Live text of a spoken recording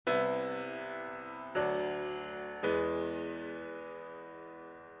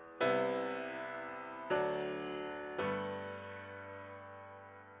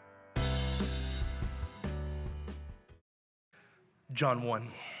John 1.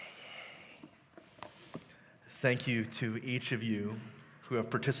 Thank you to each of you who have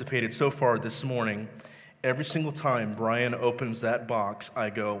participated so far this morning. Every single time Brian opens that box, I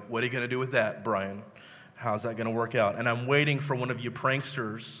go, what are you going to do with that, Brian? How's that going to work out? And I'm waiting for one of you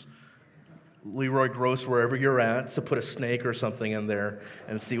pranksters, Leroy Gross, wherever you're at, to put a snake or something in there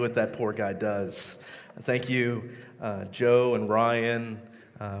and see what that poor guy does. Thank you, Joe and Ryan,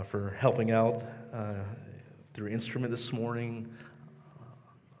 for helping out through instrument this morning.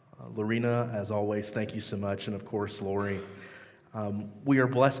 Lorena, as always, thank you so much. And of course, Lori. We are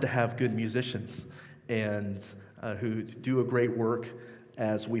blessed to have good musicians and who do a great work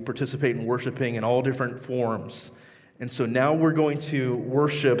as we participate in worshiping in all different forms. And so now we're going to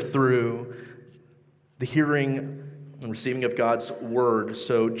worship through the hearing and receiving of God's word.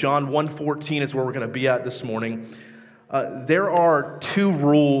 So John 1:14 is where we're going to be at this morning. There are two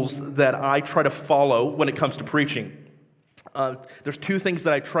rules that I try to follow when it comes to preaching. There's two things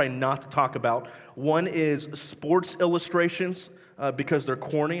that I try not to talk about. One is sports illustrations because they're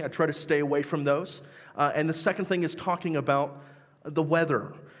corny. I try to stay away from those. And the second thing is talking about the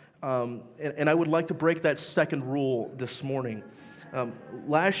weather. And I would like to break that second rule this morning.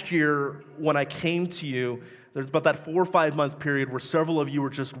 Last year, when I came to you, there's about that 4 or 5 month period where several of you were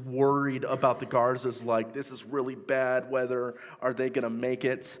just worried about the Garzas, like, this is really bad weather. Are they going to make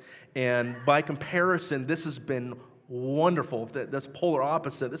it? And by comparison, this has been wonderful. That's polar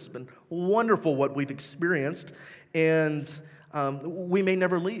opposite. This has been wonderful what we've experienced, and we may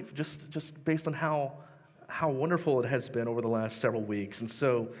never leave, just based on how wonderful it has been over the last several weeks. And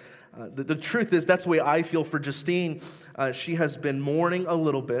so the truth is, that's the way I feel for Justine. She has been mourning a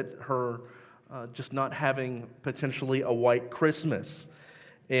little bit, her just not having potentially a white Christmas.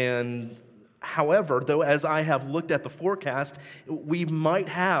 And however, though, as I have looked at the forecast, we might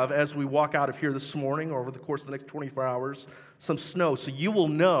have, as we walk out of here this morning or over the course of the next 24 hours, some snow. So you will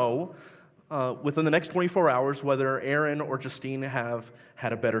know within the next 24 hours whether Aaron or Justine have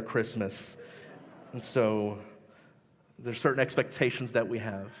had a better Christmas. And so there's certain expectations that we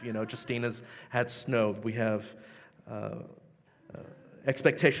have. You know, Justine has had snow. We have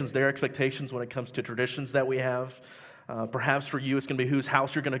expectations, their expectations when it comes to traditions that we have. Perhaps for you, it's going to be whose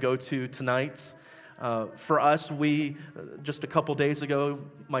house you're going to go to tonight. For us, we, just a couple days ago,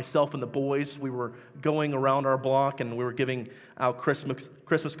 myself and the boys, we were going around our block and we were giving out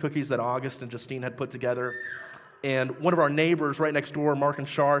Christmas cookies that August and Justine had put together. And one of our neighbors right next door, Mark and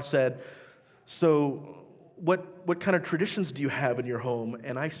Shar, said, so what kind of traditions do you have in your home?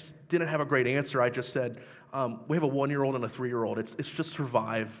 And I didn't have a great answer. I just said, we have a 1-year-old and a 3-year-old. It's just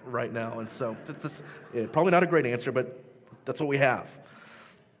survive right now. And so it's probably not a great answer, but that's what we have.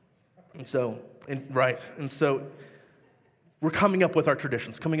 And so we're coming up with our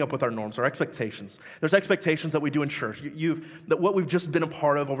traditions, coming up with our norms, our expectations. There's expectations that we do in church. That what we've just been a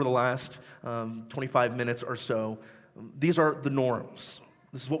part of over the last 25 minutes or so, these are the norms.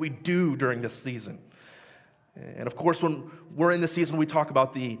 This is what we do during this season. And of course, when we're in this season, we talk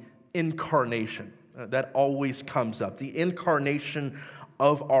about the incarnation. That always comes up, the incarnation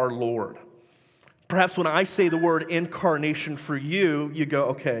of our Lord. Perhaps when I say the word incarnation for you, you go,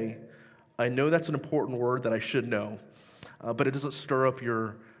 okay, I know that's an important word that I should know, but it doesn't stir up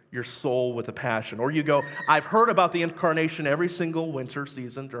your soul with a passion. Or you go, I've heard about the incarnation every single winter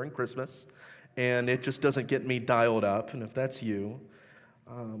season during Christmas, and it just doesn't get me dialed up. And if that's you,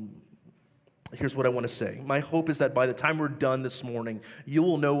 here's what I want to say. My hope is that by the time we're done this morning, you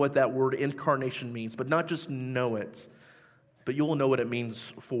will know what that word incarnation means, but not just know it, but you will know what it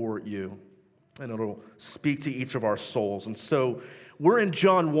means for you, and it'll speak to each of our souls. And so we're in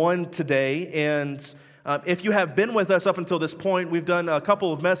John 1 today, and if you have been with us up until this point, we've done a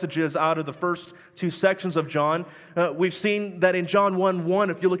couple of messages out of the first 2 sections of John. We've seen that in John 1:1,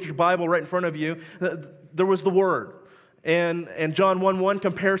 if you look at your Bible right in front of you, there was the Word. And John 1:1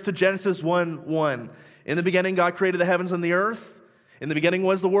 compares to Genesis 1:1. In the beginning, God created the heavens and the earth. In the beginning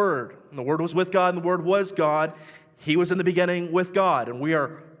was the Word. And the Word was with God, and the Word was God. He was in the beginning with God. And we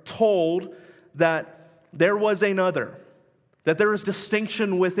are told that there was another, that there is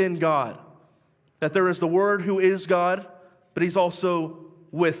distinction within God, that there is the Word who is God, but He's also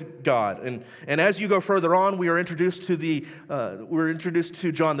with God. And as you go further on, we are introduced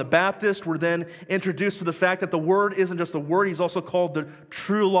to John the Baptist. We're then introduced to the fact that the Word isn't just the Word, He's also called the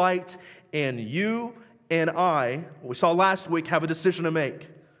true light. And you and I, we saw last week, have a decision to make.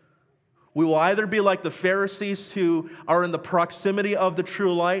 We will either be like the Pharisees who are in the proximity of the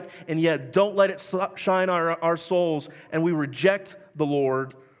true light and yet don't let it shine our souls, and we reject the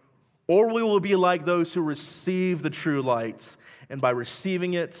Lord, or we will be like those who receive the true light. And by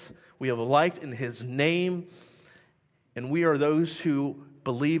receiving it, we have life in His name, And we are those who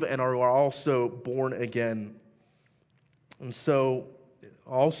believe and are also born again. And so,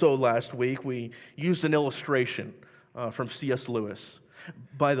 also last week, we used an illustration from C.S. Lewis.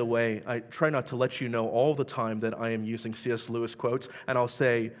 By the way, I try not to let you know all the time that I am using C.S. Lewis quotes, and I'll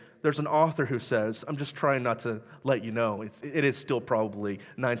say, there's an author who says, I'm just trying not to let you know. It is still probably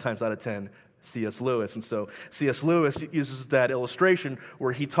 9 times out of 10 C.S. Lewis. And so C.S. Lewis uses that illustration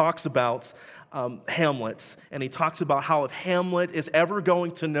where he talks about Hamlet, and he talks about how if Hamlet is ever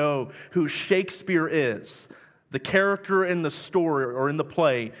going to know who Shakespeare is, the character in the story or in the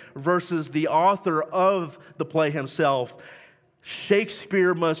play versus the author of the play himself,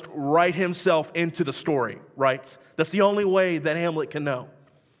 Shakespeare must write himself into the story, right? That's the only way that Hamlet can know.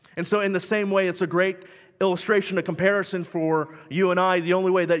 And so in the same way, it's a great illustration, a comparison for you and I. The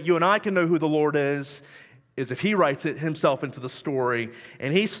only way that you and I can know who the Lord is if He writes it himself into the story,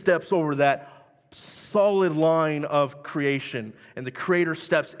 and He steps over that solid line of creation, and the Creator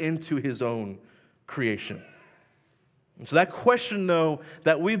steps into His own creation. And so that question, though,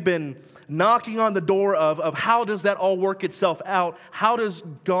 that we've been knocking on the door of how does that all work itself out? How does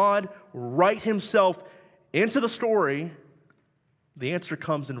God write Himself into the story? The answer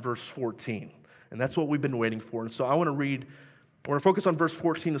comes in verse 14. And that's what we've been waiting for. And so I want to read, we're going to focus on verse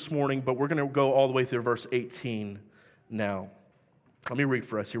 14 this morning, but we're going to go all the way through verse 18 now. Let me read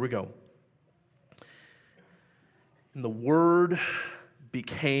for us. Here we go. And the Word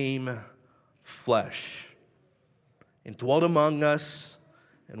became flesh and dwelt among us,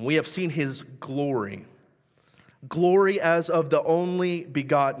 and we have seen His glory, glory as of the only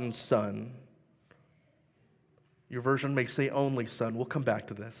begotten Son. Your version may say only Son. We'll come back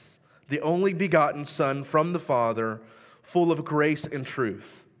to this. The only begotten Son from the Father, full of grace and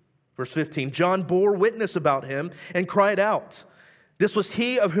truth. Verse 15, John bore witness about Him and cried out, this was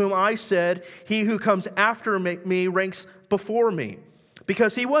He of whom I said, He who comes after me ranks before me,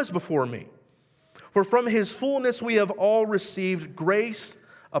 because He was before me. For from His fullness we have all received grace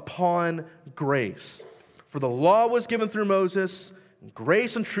upon grace. For the law was given through Moses, and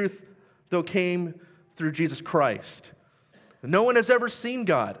grace and truth though came through Jesus Christ. No one has ever seen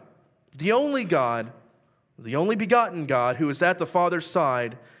God, the only begotten God who is at the Father's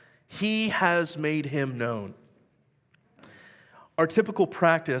side. He has made Him known. Our typical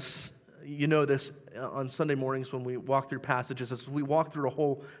practice, you know this on Sunday mornings when we walk through passages, as we walk through a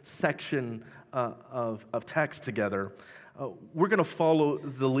whole section of text together, we're going to follow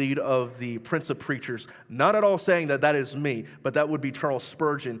the lead of the Prince of Preachers. Not at all saying that that is me, but that would be Charles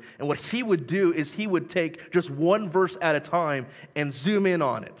Spurgeon. And what he would do is he would take just one verse at a time and zoom in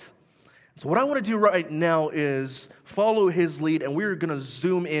on it. So what I want to do right now is follow his lead, and we're going to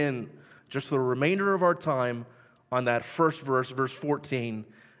zoom in just for the remainder of our time on that first verse, verse 14,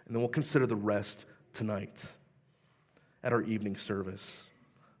 and then we'll consider the rest tonight at our evening service.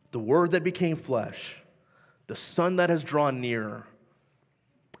 The Word that became flesh, the Son that has drawn near,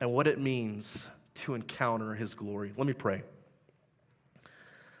 and what it means to encounter His glory. Let me pray.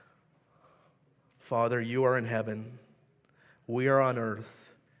 Father, You are in heaven, we are on earth,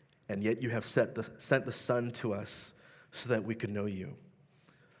 and yet You have sent the Son to us so that we could know You.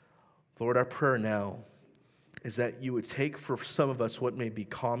 Lord, our prayer now is that You would take for some of us what may be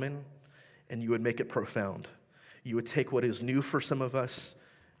common, and You would make it profound. You would take what is new for some of us,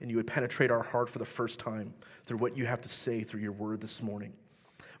 and You would penetrate our heart for the first time through what You have to say through Your word this morning.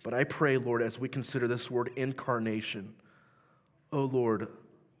 But I pray, Lord, as we consider this word incarnation, oh Lord,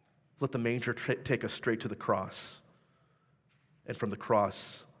 let the manger take us straight to the cross. And from the cross,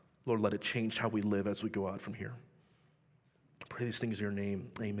 Lord, let it change how we live as we go out from here. I pray these things in Your name.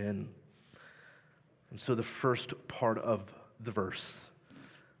 Amen. And so the first part of the verse,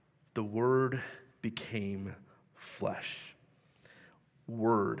 the Word became flesh.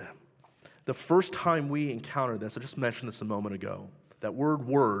 Word. The first time we encountered this, I just mentioned this a moment ago, that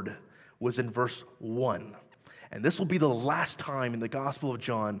word was in verse 1. And this will be the last time in the Gospel of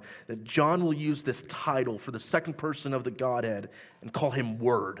John that John will use this title for the second person of the Godhead and call Him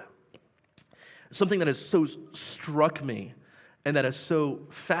Word. Something that has so struck me and that has so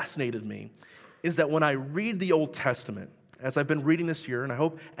fascinated me is that when I read the Old Testament, as I've been reading this year, and I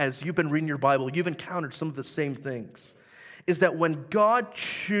hope as you've been reading your Bible, you've encountered some of the same things, is that when God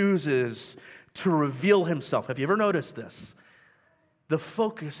chooses to reveal Himself, have you ever noticed this? The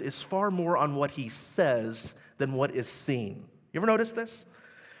focus is far more on what He says than what is seen. You ever notice this?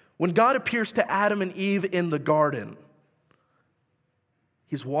 When God appears to Adam and Eve in the garden,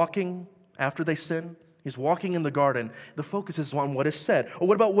 He's walking after they sin, He's walking in the garden. The focus is on what is said. Or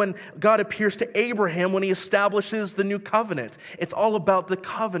what about when God appears to Abraham when he establishes the new covenant? It's all about the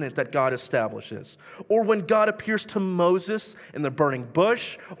covenant that God establishes. Or when God appears to Moses in the burning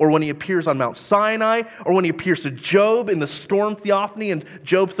bush, or when he appears on Mount Sinai, or when he appears to Job in the storm theophany in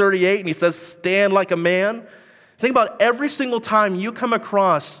Job 38, and he says, stand like a man. Think about every single time you come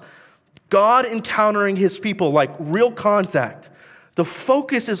across God encountering his people, like real contact, the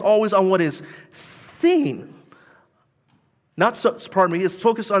focus is always on what is seen. It's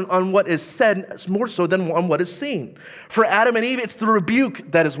focused on what is said more so than on what is seen. For Adam and Eve, it's the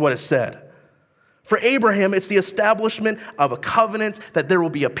rebuke that is what is said. For Abraham, it's the establishment of a covenant that there will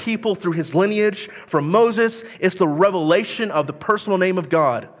be a people through his lineage. For Moses, it's the revelation of the personal name of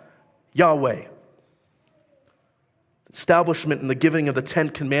God, Yahweh. Establishment and the giving of the 10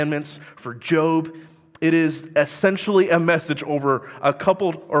 Commandments. For Job, it is essentially a message over a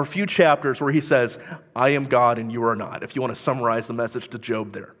couple or a few chapters where he says, I am God and you are not, if you want to summarize the message to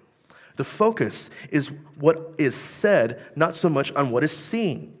Job there. The focus is what is said, not so much on what is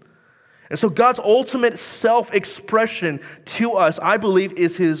seen. And so God's ultimate self-expression to us, I believe,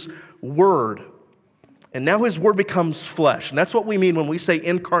 is his word. And now his word becomes flesh. And that's what we mean when we say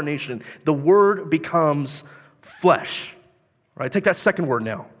incarnation. The word becomes flesh. All right, take that second word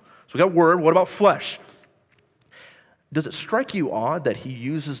now. So we got word, what about flesh? Does it strike you odd that he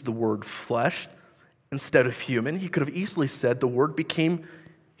uses the word flesh instead of human? He could have easily said the word became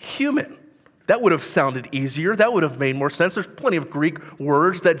human. That would have sounded easier. That would have made more sense. There's plenty of Greek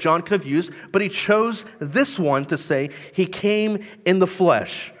words that John could have used, but he chose this one to say he came in the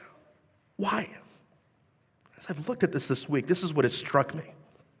flesh. Why? As I've looked at this week, this is what has struck me.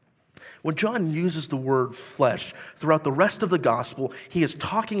 When John uses the word flesh throughout the rest of the gospel, he is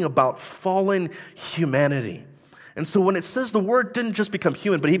talking about fallen humanity. And so when it says the word didn't just become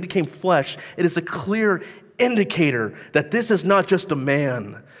human, but he became flesh, it is a clear indicator that this is not just a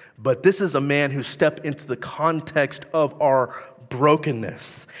man, but this is a man who stepped into the context of our brokenness.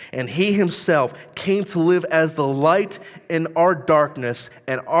 And he himself came to live as the light in our darkness,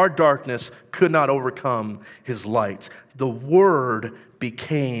 and our darkness could not overcome his light. The word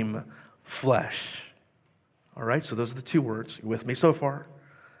became flesh. All right, so those are the two words. You with me so far?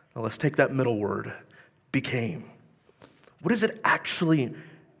 Now let's take that middle word, became. What does it actually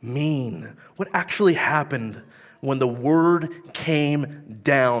mean? What actually happened when the word came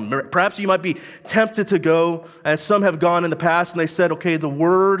down? Perhaps you might be tempted to go, as some have gone in the past, and they said, okay, the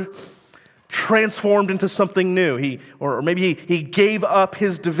word transformed into something new. Or maybe he gave up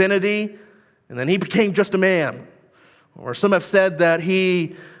his divinity, and then he became just a man. Or some have said that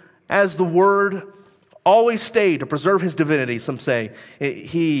he, as the word, always stayed to preserve his divinity. Some say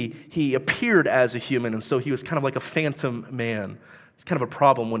he appeared as a human, and so he was kind of like a phantom man. It's kind of a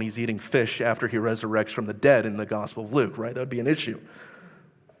problem when he's eating fish after he resurrects from the dead in the Gospel of Luke, right? That would be an issue.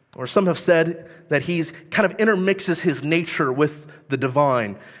 Or some have said that he's kind of intermixes his nature with the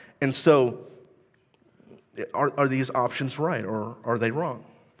divine. And so are these options right, or are they wrong?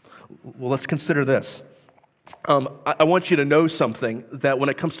 Well, let's consider this. I want you to know something, that when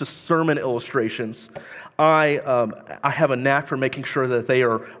it comes to sermon illustrations, I have a knack for making sure that they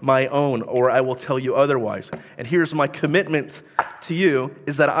are my own, or I will tell you otherwise. And here's my commitment to you,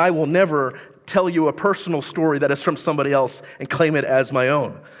 is that I will never tell you a personal story that is from somebody else and claim it as my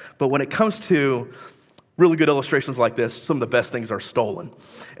own. But when it comes to really good illustrations like this, some of the best things are stolen.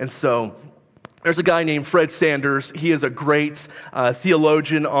 And so there's a guy named Fred Sanders. He is a great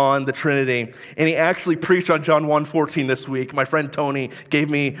theologian on the Trinity, and he actually preached on John 1:14 this week. My friend Tony gave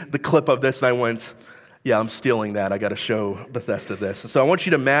me the clip of this, and I went, yeah, I'm stealing that. I got to show Bethesda this. So I want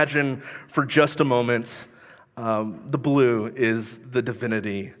you to imagine for just a moment, the blue is the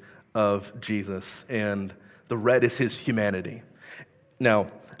divinity of Jesus, and the red is his humanity. Now,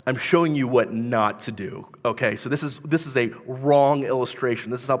 I'm showing you what not to do, okay? So this is a wrong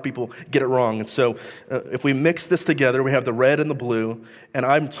illustration. This is how people get it wrong. And so if we mix this together, we have the red and the blue, and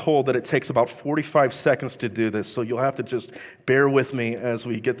I'm told that it takes about 45 seconds to do this, so you'll have to just bear with me as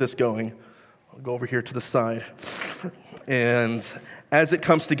we get this going. I'll go over here to the side. And as it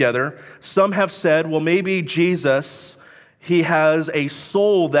comes together, some have said, well, maybe Jesus, he has a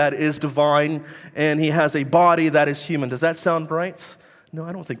soul that is divine, and he has a body that is human. Does that sound right? No,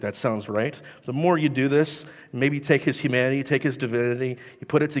 I don't think that sounds right. The more you do this, maybe take his humanity, take his divinity, you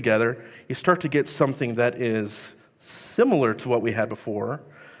put it together, you start to get something that is similar to what we had before,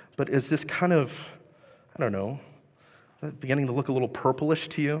 but is this kind of, I don't know, beginning to look a little purplish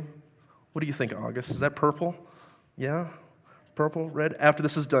to you? What do you think, August? Is that purple? Yeah? Purple? Red? After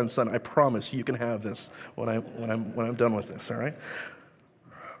this is done, son, I promise you can have this when I'm done with this, all right?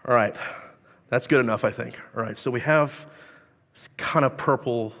 All right. That's good enough, I think. All right, so we have kind of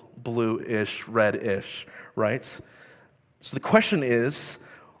purple, blue-ish, red-ish, right? So the question is,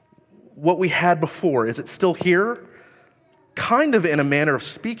 what we had before, is it still here? Kind of in a manner of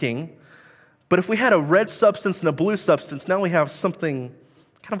speaking, but if we had a red substance and a blue substance, now we have something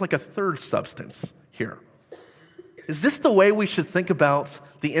kind of like a third substance here. Is this the way we should think about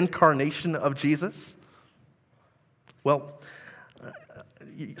the incarnation of Jesus? Well,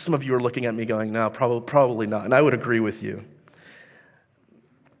 some of you are looking at me going, no, probably not, and I would agree with you.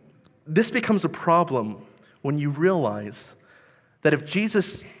 This becomes a problem when you realize that if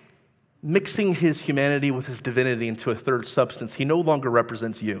Jesus mixing his humanity with his divinity into a third substance, he no longer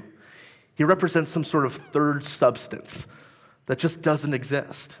represents you. He represents some sort of third substance that just doesn't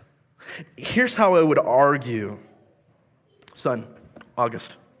exist. Here's how I would argue. Son,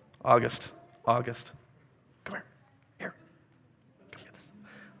 August. Come here. Come get this.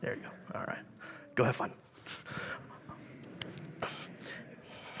 There you go. All right. Go have fun.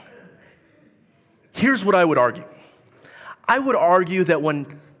 Here's what I would argue. I would argue that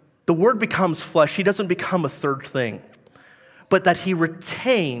when the Word becomes flesh, he doesn't become a third thing, but that he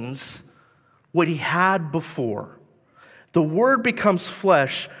retains what he had before. The Word becomes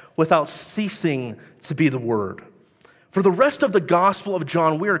flesh without ceasing to be the Word. For the rest of the Gospel of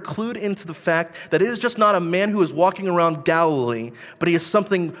John, we are clued into the fact that it is just not a man who is walking around Galilee, but he is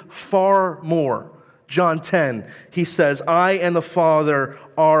something far more. John 10, he says, I and the Father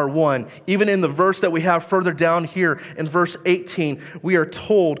are one. Even in the verse that we have further down here, in verse 18, we are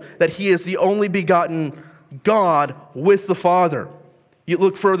told that he is the only begotten God with the Father. You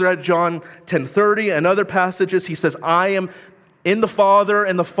look further at John 10:30 and other passages, he says, I am in the Father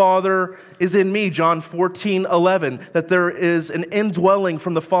and the Father is in me. John 14:11, that there is an indwelling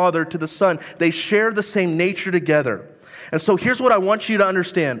from the Father to the Son. They share the same nature together. And so here's what I want you to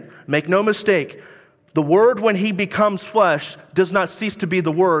understand. Make no mistake. The Word, when he becomes flesh, does not cease to be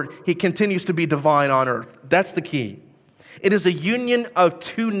the Word. He continues to be divine on earth. That's the key. It is a union of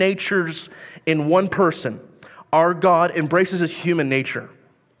two natures in one person. Our God embraces his human nature.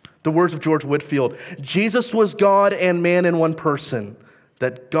 The words of George Whitefield, Jesus was God and man in one person,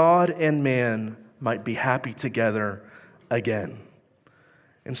 that God and man might be happy together again.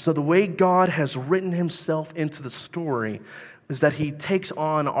 And so the way God has written himself into the story is that he takes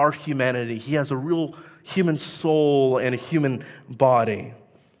on our humanity. He has a real human soul and a human body.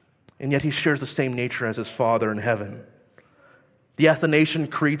 And yet he shares the same nature as his Father in heaven. The Athanasian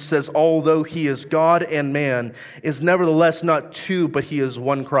Creed says, although he is God and man, is nevertheless not two, but he is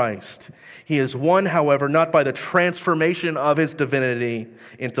one Christ. He is one, however, not by the transformation of his divinity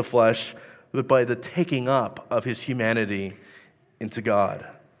into flesh, but by the taking up of his humanity into God.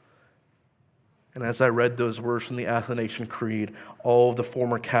 And as I read those words from the Athanasian Creed, all of the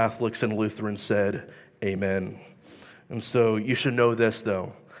former Catholics and Lutherans said, amen. And so you should know this,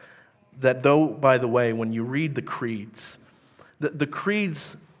 though, that though, by the way, when you read the creeds, the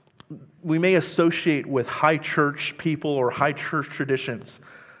creeds we may associate with high church people or high church traditions.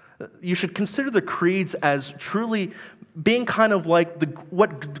 You should consider the creeds as truly being kind of like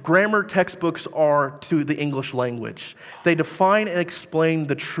what grammar textbooks are to the English language. They define and explain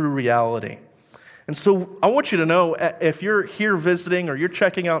the true reality. And so I want you to know, if you're here visiting or you're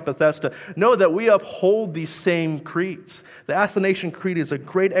checking out Bethesda, know that we uphold these same creeds. The Athanasian Creed is a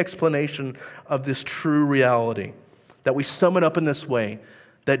great explanation of this true reality, that we sum it up in this way,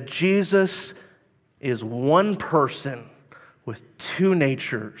 that Jesus is one person with two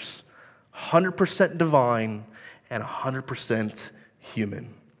natures, 100% divine and 100%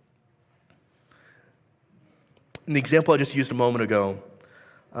 human. In the example I just used a moment ago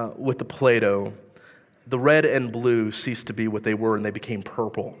with the Play-Doh, the red and blue ceased to be what they were and they became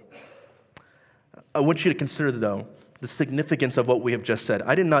purple. I want you to consider, though, the significance of what we have just said.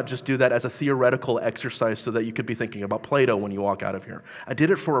 I did not just do that as a theoretical exercise so that you could be thinking about Play-Doh when you walk out of here. I did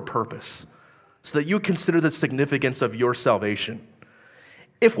it for a purpose, so that you consider the significance of your salvation.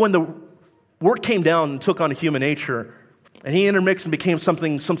 If when the Word came down and took on a human nature, and he intermixed and became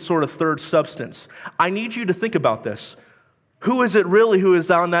some sort of third substance, I need you to think about this. Who is it really who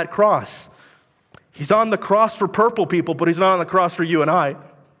is on that cross? He's on the cross for purple people, but he's not on the cross for you and I,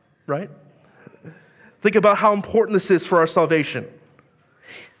 right? Think about how important this is for our salvation.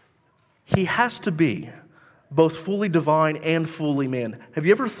 He has to be both fully divine and fully man. Have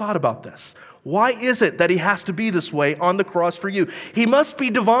you ever thought about this? Why is it that he has to be this way on the cross for you? He must be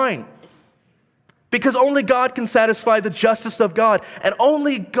divine, because only God can satisfy the justice of God, and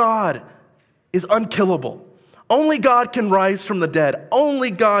only God is unkillable. Only God can rise from the dead. Only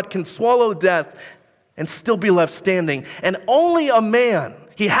God can swallow death and still be left standing. And only a man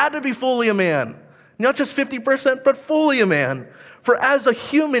He had to be fully a man. Not just 50%, but fully a man. For as a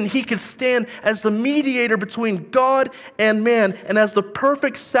human, he could stand as the mediator between God and man, and as the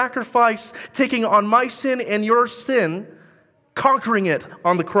perfect sacrifice, taking on my sin and your sin, conquering it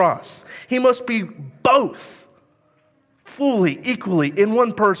on the cross. He must be both, fully, equally, in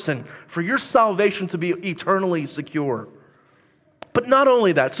one person, for your salvation to be eternally secure. But not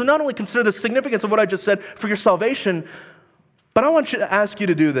only that, so not only consider the significance of what I just said for your salvation, but I want you to ask you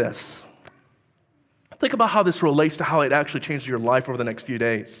to do this. Think about how this relates to how it actually changes your life over the next few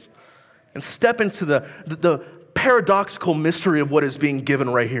days. And step into the paradoxical mystery of what is being given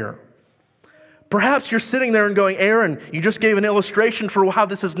right here. Perhaps you're sitting there and going, Aaron, you just gave an illustration for how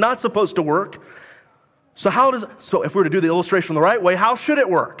this is not supposed to work. So if we were to do the illustration the right way, how should it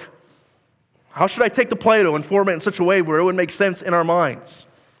work? How should I take the Play-Doh and form it in such a way where it would make sense in our minds?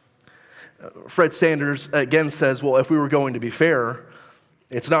 Fred Sanders again says, well, if we were going to be fair,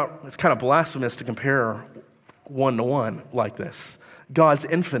 it's kind of blasphemous to compare one-to-one like this. God's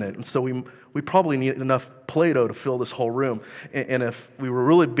infinite, and so we probably need enough Play-Doh to fill this whole room. And if we were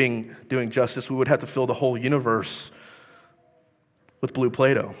really doing justice, we would have to fill the whole universe with blue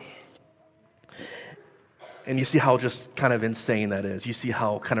Play-Doh. And you see how just kind of insane that is. You see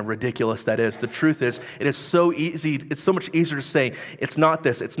how kind of ridiculous that is. The truth is, it is so easy, it's so much easier to say, it's not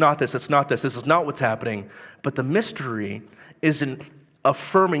this, it's not this, it's not this, this is not what's happening. But the mystery isn't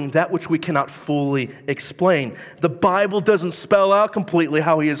affirming that which we cannot fully explain. The Bible doesn't spell out completely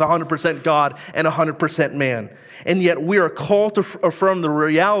how he is 100% God and 100% man. And yet we are called to affirm the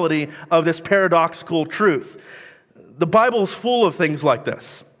reality of this paradoxical truth. The Bible is full of things like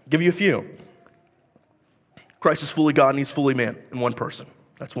this. I'll give you a few. Christ is fully God and he's fully man in one person.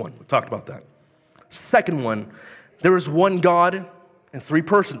 That's one. We talked about that. Second one, there is one God and three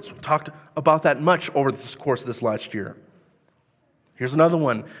persons. We talked about that much over the course of this last year. Here's another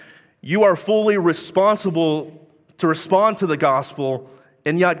one. You are fully responsible to respond to the gospel,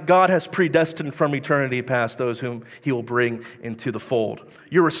 and yet God has predestined from eternity past those whom he will bring into the fold.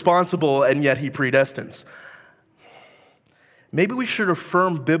 You're responsible, and yet he predestines. Maybe we should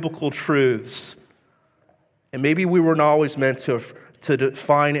affirm biblical truths, and maybe we were not always meant to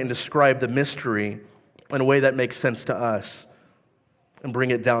define and describe the mystery in a way that makes sense to us and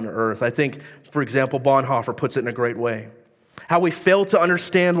bring it down to earth. I think, for example, Bonhoeffer puts it in a great way. How we fail to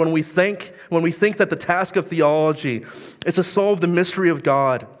understand when we think that the task of theology is to solve the mystery of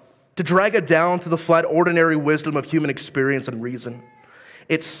God, to drag it down to the flat ordinary wisdom of human experience and reason.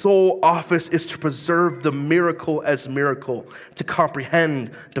 Its sole office is to preserve the miracle as miracle, to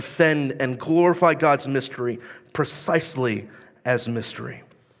comprehend, defend, and glorify God's mystery precisely as mystery.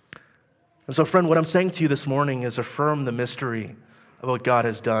 And so, friend, what I'm saying to you this morning is affirm the mystery of what God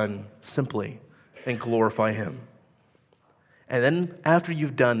has done simply and glorify him. And then after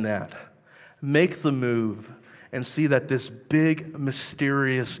you've done that, make the move and see that this big,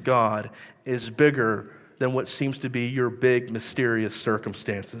 mysterious God is bigger than what seems to be your big, mysterious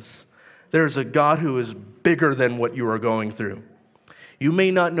circumstances. There's a God who is bigger than what you are going through. You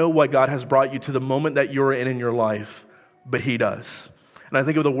may not know why God has brought you to the moment that you're in your life, but he does. And I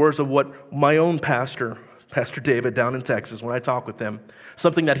think of the words of what my own Pastor David down in Texas, when I talk with him,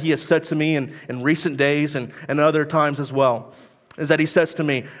 something that he has said to me in recent days and other times as well, is that he says to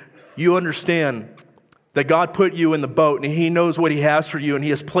me, you understand that God put you in the boat and he knows what he has for you and he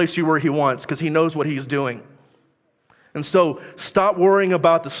has placed you where he wants because he knows what he's doing. And so stop worrying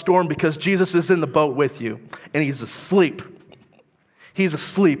about the storm because Jesus is in the boat with you and he's asleep. He's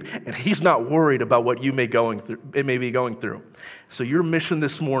asleep and he's not worried about what you may be going through. So your mission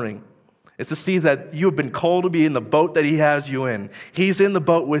this morning is to see that you have been called to be in the boat that he has you in. He's in the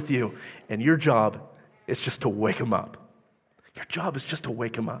boat with you, and your job is just to wake him up. Your job is just to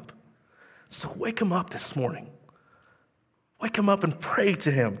wake him up. So wake him up this morning. Wake him up and pray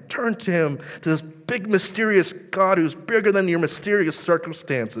to him. Turn to him, to this big, mysterious God who's bigger than your mysterious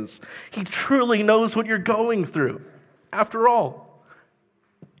circumstances. He truly knows what you're going through. After all,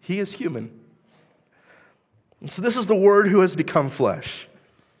 he is human. And so this is the Word who has become flesh.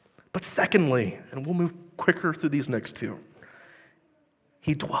 But secondly, and we'll move quicker through these next two,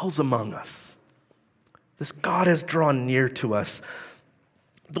 he dwells among us. This God has drawn near to us.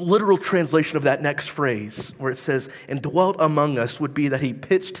 The literal translation of that next phrase, where it says, and dwelt among us, would be that he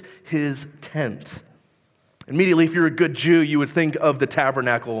pitched his tent. Immediately, if you're a good Jew, you would think of the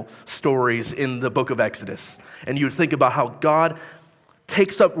tabernacle stories in the book of Exodus. And you would think about how God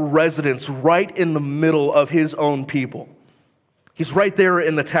takes up residence right in the middle of his own people. He's right there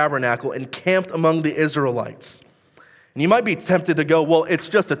in the tabernacle, encamped among the Israelites. And you might be tempted to go, well, it's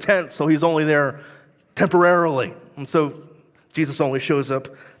just a tent, so he's only there temporarily. And so Jesus only shows up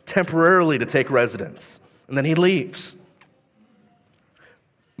temporarily to take residence, and then he leaves.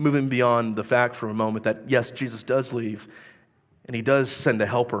 Moving beyond the fact for a moment that, yes, Jesus does leave, and he does send a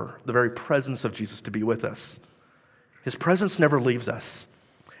helper, the very presence of Jesus, to be with us. His presence never leaves us.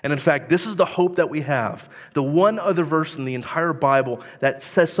 And in fact, this is the hope that we have. The one other verse in the entire Bible that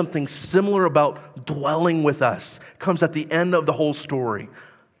says something similar about dwelling with us comes at the end of the whole story.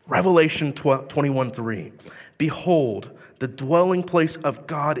 Revelation 21:3. Behold, the dwelling place of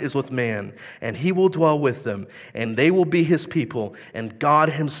God is with man, and he will dwell with them, and they will be his people, and God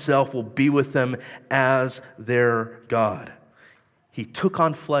himself will be with them as their God. He took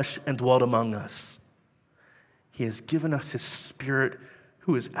on flesh and dwelt among us. He has given us his Spirit,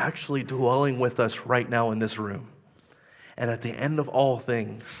 who is actually dwelling with us right now in this room. And at the end of all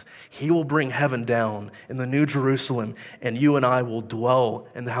things, he will bring heaven down in the New Jerusalem, and you and I will dwell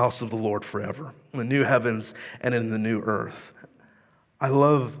in the house of the Lord forever, in the new heavens and in the new earth. I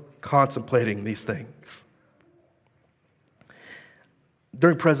love contemplating these things.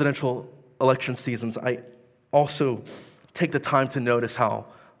 During presidential election seasons, I also take the time to notice how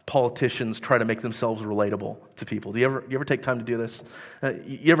politicians try to make themselves relatable to people. Do you ever take time to do this?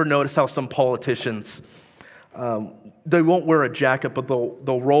 You ever notice how some politicians, they won't wear a jacket, but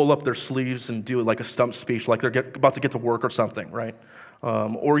they'll roll up their sleeves and do like a stump speech, like they're about to get to work or something, right?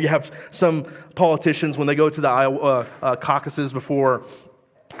 Or you have some politicians when they go to the Iowa caucuses before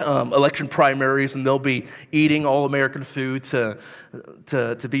election primaries, and they'll be eating all-American food to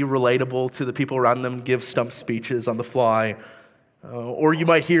be relatable to the people around them, give stump speeches on the fly. Or you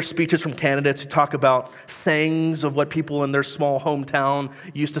might hear speeches from candidates who talk about sayings of what people in their small hometown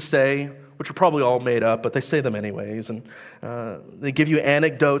used to say, which are probably all made up, but they say them anyways. And they give you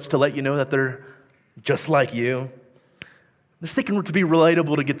anecdotes to let you know that they're just like you. They're seeking to be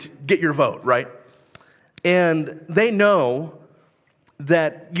relatable to get your vote, right? And they know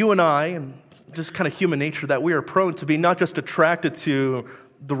that you and I, and just kind of human nature, that we are prone to be not just attracted to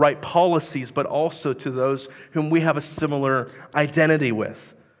the right policies, but also to those whom we have a similar identity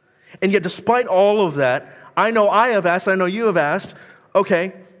with. And yet, despite all of that, I know I have asked, I know you have asked,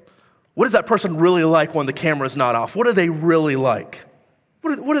 okay, what is that person really like when the camera's not off? What are they really like?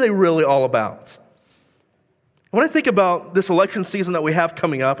 What are they really all about? When I think about this election season that we have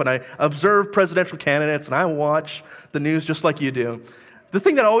coming up, and I observe presidential candidates, and I watch the news just like you do, the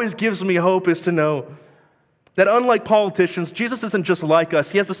thing that always gives me hope is to know that unlike politicians, Jesus isn't just like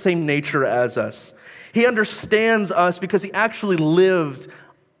us. He has the same nature as us. He understands us because he actually lived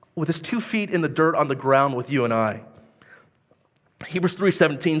with his 2 feet in the dirt on the ground with you and I. Hebrews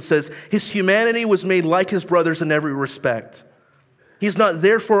 3:17 says, his humanity was made like his brothers in every respect. He's not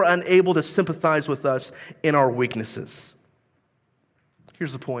therefore unable to sympathize with us in our weaknesses.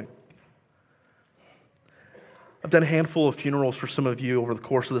 Here's the point. I've done a handful of funerals for some of you over the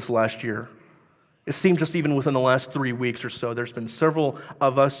course of this last year. It seems just even within the last 3 weeks or so, there's been several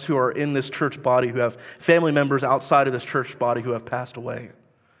of us who are in this church body who have family members outside of this church body who have passed away.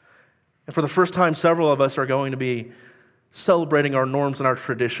 And for the first time, several of us are going to be celebrating our norms and our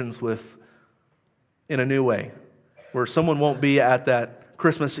traditions in a new way, where someone won't be at that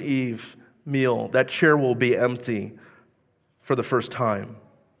Christmas Eve meal. That chair will be empty for the first time.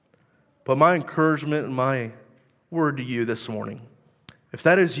 But my encouragement and my word to you this morning, if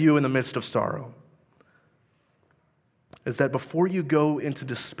that is you in the midst of sorrow, is that before you go into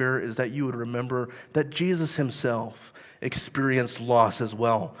despair, is that you would remember that Jesus himself experienced loss as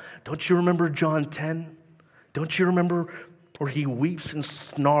well. Don't you remember John 10? Don't you remember where he weeps and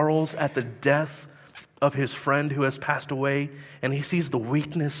snarls at the death of his friend who has passed away, and he sees the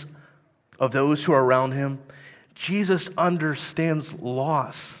weakness of those who are around him? Jesus understands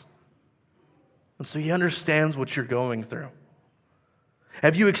loss, and so he understands what you're going through.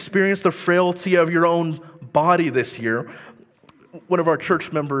 Have you experienced the frailty of your own body this year? One of our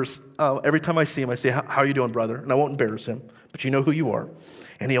church members, every time I see him, I say, how are you doing, brother? And I won't embarrass him, but you know who you are.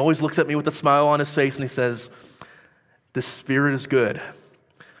 And he always looks at me with a smile on his face, and he says, the spirit is good.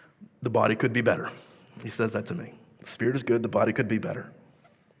 The body could be better. He says that to me. The spirit is good. The body could be better.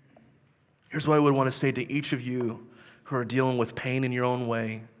 Here's what I would want to say to each of you who are dealing with pain in your own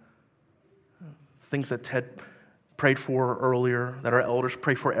way. Things that Ted prayed for earlier, that our elders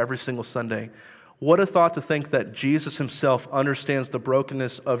pray for every single Sunday. What a thought to think that Jesus himself understands the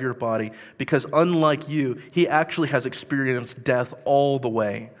brokenness of your body, because unlike you, he actually has experienced death all the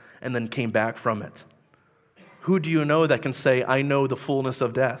way and then came back from it. Who do you know that can say, I know the fullness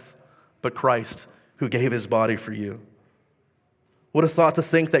of death, but Christ, who gave his body for you? What a thought to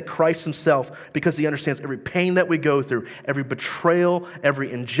think that Christ himself, because he understands every pain that we go through, every betrayal,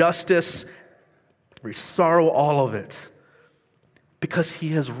 every injustice, every sorrow, all of it, because he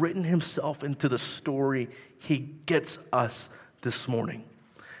has written himself into the story. He gets us this morning.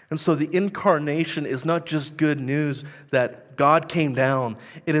 And so the incarnation is not just good news that God came down.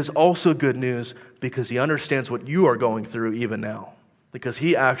 It is also good news because he understands what you are going through even now, because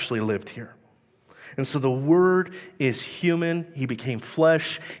he actually lived here. And so the Word is human. He became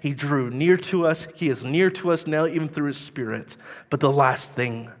flesh. He drew near to us. He is near to us now, even through his Spirit. But the last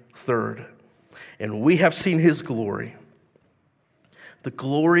thing, third, and we have seen his glory. The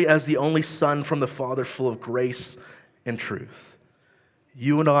glory as the only Son from the Father, full of grace and truth.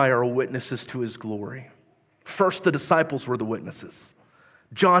 You and I are witnesses to his glory. First, the disciples were the witnesses.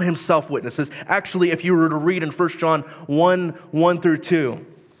 John himself witnesses. Actually, if you were to read in 1 John 1 through 2,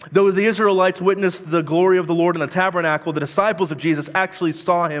 though the Israelites witnessed the glory of the Lord in the tabernacle, the disciples of Jesus actually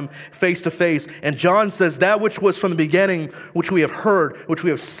saw him face to face. And John says, that which was from the beginning, which we have heard, which we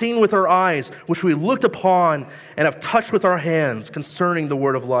have seen with our eyes, which we looked upon and have touched with our hands concerning the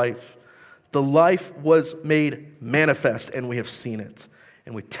word of life. The life was made manifest, and we have seen it.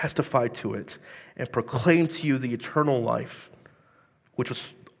 And we testify to it and proclaim to you the eternal life, which was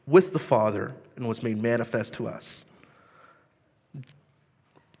with the Father and was made manifest to us.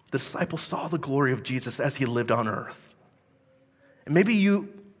 The disciples saw the glory of Jesus as he lived on earth. And maybe you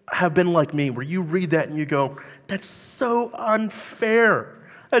have been like me, where you read that and you go, that's so unfair.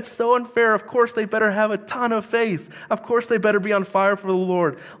 That's so unfair. Of course they better have a ton of faith. Of course they better be on fire for the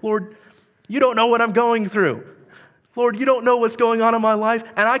Lord. Lord, you don't know what I'm going through. Lord, you don't know what's going on in my life,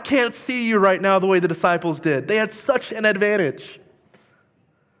 and I can't see you right now the way the disciples did. They had such an advantage.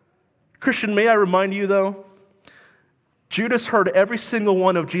 Christian, may I remind you, though, Judas heard every single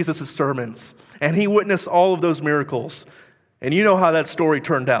one of Jesus' sermons, and he witnessed all of those miracles. And you know how that story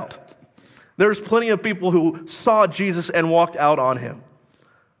turned out. There's plenty of people who saw Jesus and walked out on him.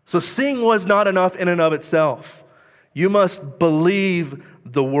 So seeing was not enough in and of itself. You must believe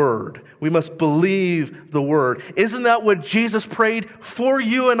the Word. We must believe the Word. Isn't that what Jesus prayed for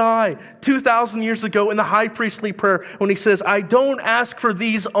you and I 2,000 years ago in the high priestly prayer when he says, I don't ask for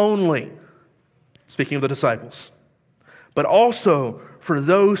these only, speaking of the disciples, but also for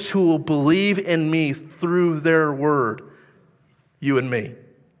those who will believe in me through their word, you and me.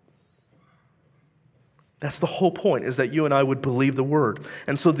 That's the whole point, is that you and I would believe the word.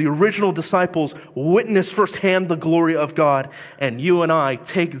 And so the original disciples witnessed firsthand the glory of God, and you and I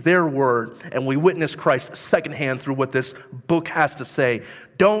take their word and we witness Christ secondhand through what this book has to say.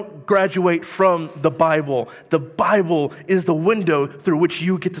 Don't graduate from the Bible. The Bible is the window through which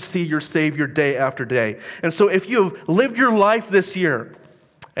you get to see your Savior day after day. And so if you have lived your life this year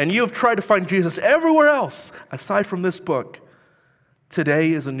and you have tried to find Jesus everywhere else aside from this book,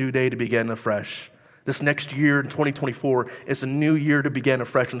 today is a new day to begin afresh. This next year in 2024 is a new year to begin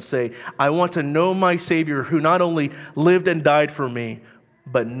afresh and say, I want to know my Savior who not only lived and died for me,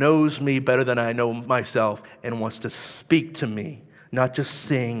 but knows me better than I know myself and wants to speak to me. Not just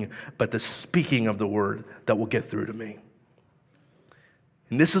sing, but the speaking of the word that will get through to me.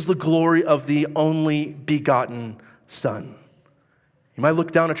 And this is the glory of the only begotten Son. You might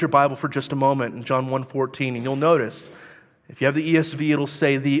look down at your Bible for just a moment in John 1:14, and you'll notice, if you have the ESV, it'll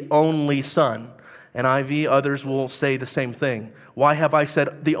say the only Son. NIV, others will say the same thing. Why have I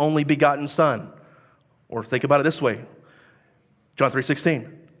said the only begotten Son? Or think about it this way. John 3:16.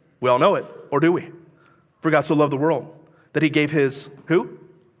 We all know it, or do we? For God so loved the world that he gave his, who?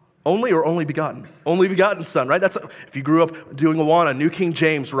 Only or only begotten? Only begotten Son, right? That's if you grew up doing Awana, New King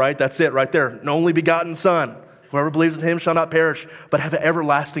James, right? That's it right there. An only begotten Son. Whoever believes in him shall not perish, but have an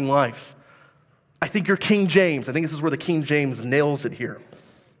everlasting life. I think you're King James. I think this is where the King James nails it here.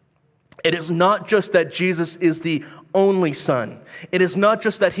 It is not just that Jesus is the only Son. It is not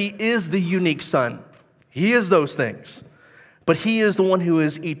just that he is the unique Son. He is those things. But he is the one who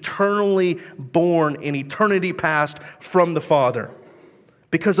is eternally born in eternity past from the Father.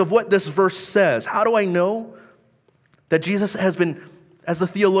 Because of what this verse says, how do I know that Jesus has been, as the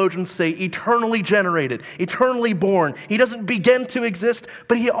theologians say, eternally generated, eternally born? He doesn't begin to exist,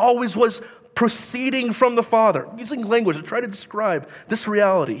 but he always was proceeding from the Father. Using language to try to describe this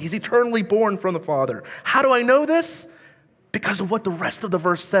reality. He's eternally born from the Father. How do I know this? Because of what the rest of the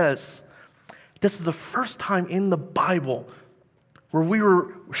verse says. This is the first time in the Bible where we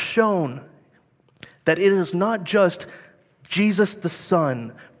were shown that it is not just Jesus the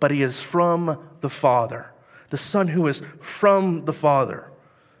Son, but he is from the Father. The Son who is from the Father.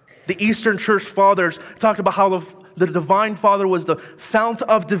 The Eastern Church Fathers talked about how the Divine Father was the fount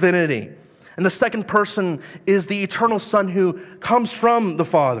of divinity. And the second person is the eternal Son who comes from the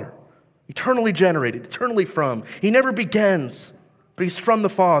Father. Eternally generated, eternally from. He never begins, but he's from the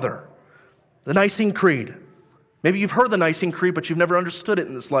Father. The Nicene Creed Maybe you've heard the Nicene Creed, but you've never understood it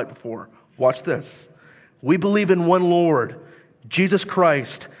in this light before. Watch this. We believe in one Lord, Jesus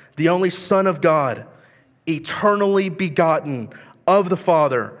Christ, the only Son of God, eternally begotten of the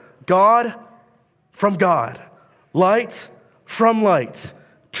Father, God from God, light from light,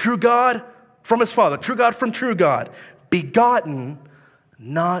 true God from his Father, true God from true God, begotten,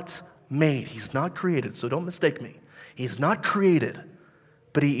 not made. He's not created, so don't mistake me. He's not created,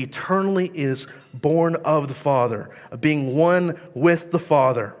 but he eternally is born of the Father, being one with the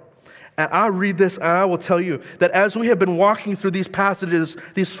Father. And I read this and I will tell you that as we have been walking through these passages,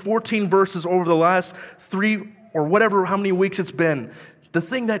 these 14 verses over the last 3 or whatever, how many weeks it's been, the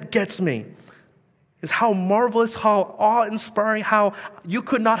thing that gets me is how marvelous, how awe-inspiring, how you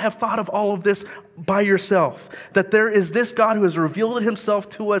could not have thought of all of this by yourself. That there is this God who has revealed himself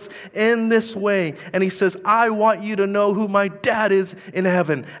to us in this way. And he says, I want you to know who my dad is in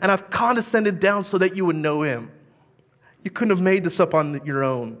heaven. And I've condescended down so that you would know him. You couldn't have made this up on your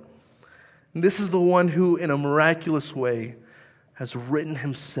own. And this is the one who, in a miraculous way, has written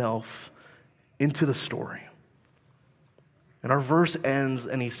himself into the story. And our verse ends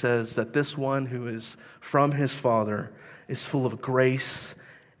and he says that this one who is from his Father is full of grace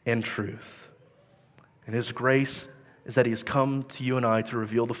and truth. And his grace is that he has come to you and I to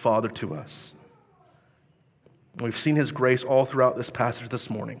reveal the Father to us. And we've seen his grace all throughout this passage this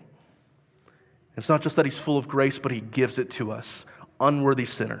morning. It's not just that he's full of grace, but he gives it to us, unworthy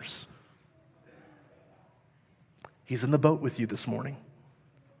sinners. He's in the boat with you this morning.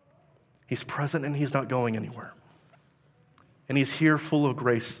 He's present and he's not going anywhere. And he's here full of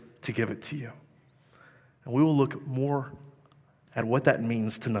grace to give it to you. And we will look more at what that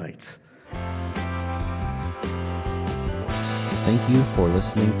means tonight. Thank you for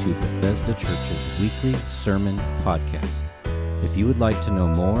listening to Bethesda Church's weekly sermon podcast. If you would like to know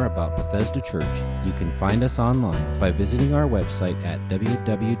more about Bethesda Church, you can find us online by visiting our website at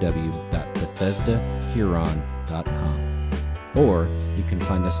www.bethesdahuron.com. Or you can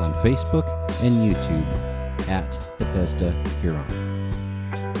find us on Facebook and YouTube at Bethesda Huron.